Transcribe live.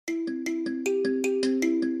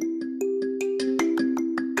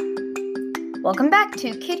Welcome back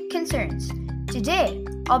to Kid Concerns. Today,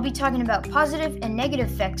 I'll be talking about positive and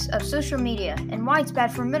negative effects of social media and why it's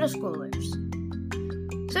bad for middle schoolers.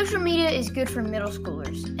 Social media is good for middle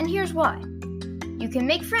schoolers, and here's why. You can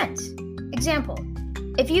make friends. Example,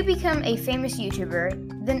 if you become a famous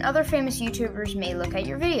YouTuber, then other famous YouTubers may look at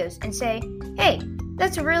your videos and say, "Hey,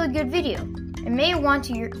 that's a really good video," and may want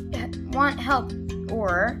help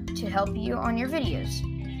or to help you on your videos.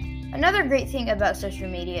 Another great thing about social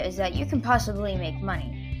media is that you can possibly make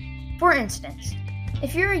money. For instance,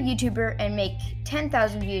 if you're a YouTuber and make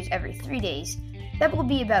 10,000 views every 3 days, that will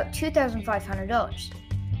be about $2,500.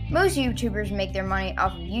 Most YouTubers make their money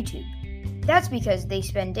off of YouTube. That's because they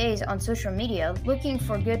spend days on social media looking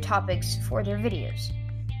for good topics for their videos.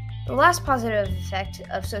 The last positive effect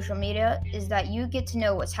of social media is that you get to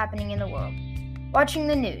know what's happening in the world. Watching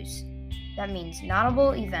the news, that means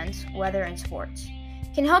notable events, weather, and sports,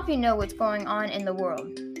 can help you know what's going on in the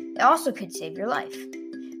world. It also could save your life.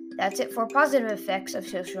 That's it for positive effects of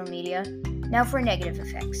social media. Now for negative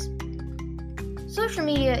effects. Social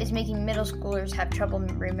media is making middle schoolers have trouble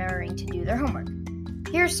remembering to do their homework.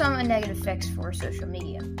 Here are some negative effects for social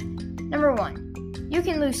media. Number 1, you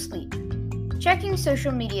can lose sleep. Checking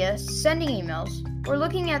social media, sending emails, or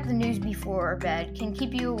looking at the news before bed can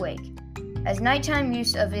keep you awake, as nighttime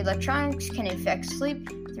use of electronics can affect sleep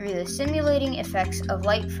through the stimulating effects of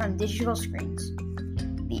light from digital screens.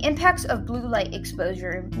 The impacts of blue light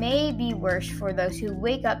exposure may be worse for those who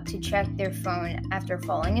wake up to check their phone after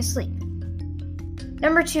falling asleep.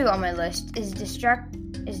 Number 2 on my list is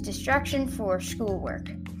distraction for schoolwork.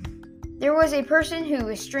 There was a person who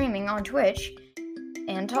was streaming on Twitch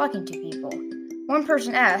and talking to people. One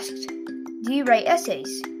person asked, "Do you write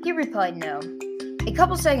essays?" He replied no. A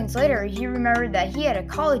couple seconds later, he remembered that he had a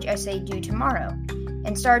college essay due tomorrow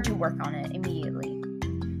and started to work on it immediately.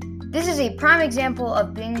 This is a prime example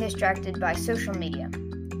of being distracted by social media.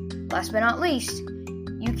 Last but not least,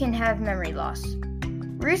 you can have memory loss.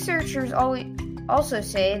 Researchers also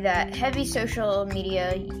say that heavy social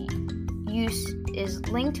media use is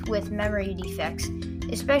linked with memory defects,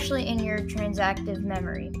 especially in your transactive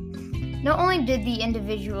memory. Not only did the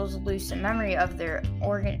individuals lose the memory of their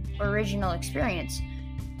original experience,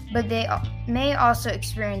 but they may also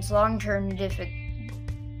experience long-term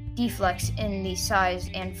defects in the size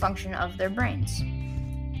and function of their brains.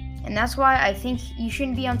 And that's why I think you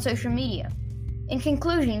shouldn't be on social media. In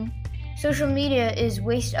conclusion, social media is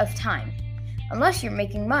waste of time, unless you're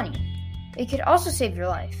making money. It could also save your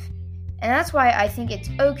life. And that's why I think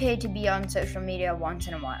it's okay to be on social media once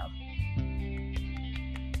in a while.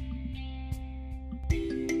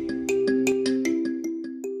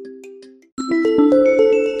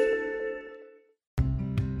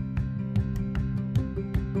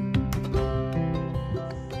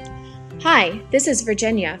 Hi, this is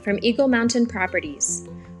Virginia from Eagle Mountain Properties.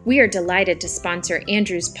 We are delighted to sponsor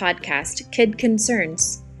Andrew's podcast, Kid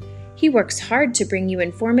Concerns. He works hard to bring you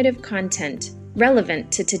informative content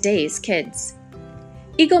relevant to today's kids.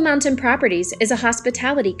 Eagle Mountain Properties is a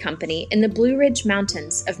hospitality company in the Blue Ridge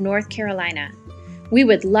Mountains of North Carolina. We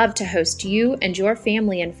would love to host you and your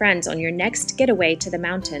family and friends on your next getaway to the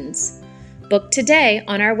mountains. Book today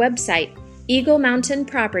on our website,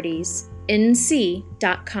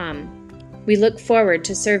 eaglemountainpropertiesnc.com. We look forward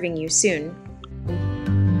to serving you soon.